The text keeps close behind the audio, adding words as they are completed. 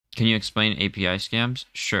Can you explain API scams?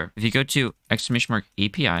 Sure. If you go to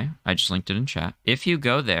 !API, I just linked it in chat. If you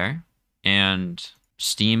go there and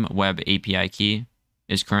Steam Web API key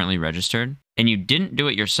is currently registered and you didn't do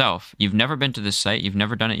it yourself, you've never been to this site, you've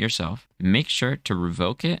never done it yourself, make sure to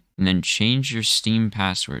revoke it and then change your Steam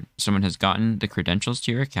password. Someone has gotten the credentials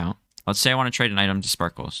to your account. Let's say I want to trade an item to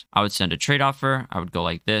Sparkles. I would send a trade offer. I would go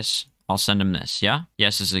like this. I'll send him this, yeah?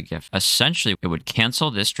 Yes is a gift. Essentially, it would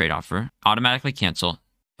cancel this trade offer, automatically cancel,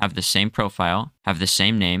 have the same profile, have the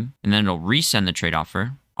same name, and then it'll resend the trade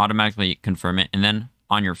offer, automatically confirm it, and then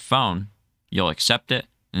on your phone, you'll accept it,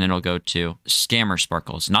 and then it'll go to Scammer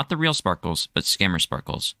Sparkles. Not the real Sparkles, but Scammer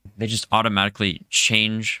Sparkles. They just automatically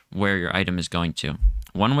change where your item is going to.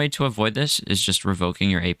 One way to avoid this is just revoking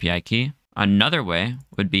your API key. Another way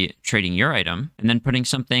would be trading your item and then putting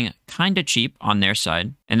something kind of cheap on their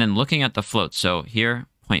side and then looking at the float. So here,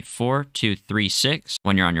 0.4236,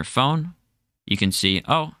 when you're on your phone, you can see,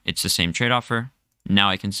 oh, it's the same trade offer. Now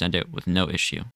I can send it with no issue.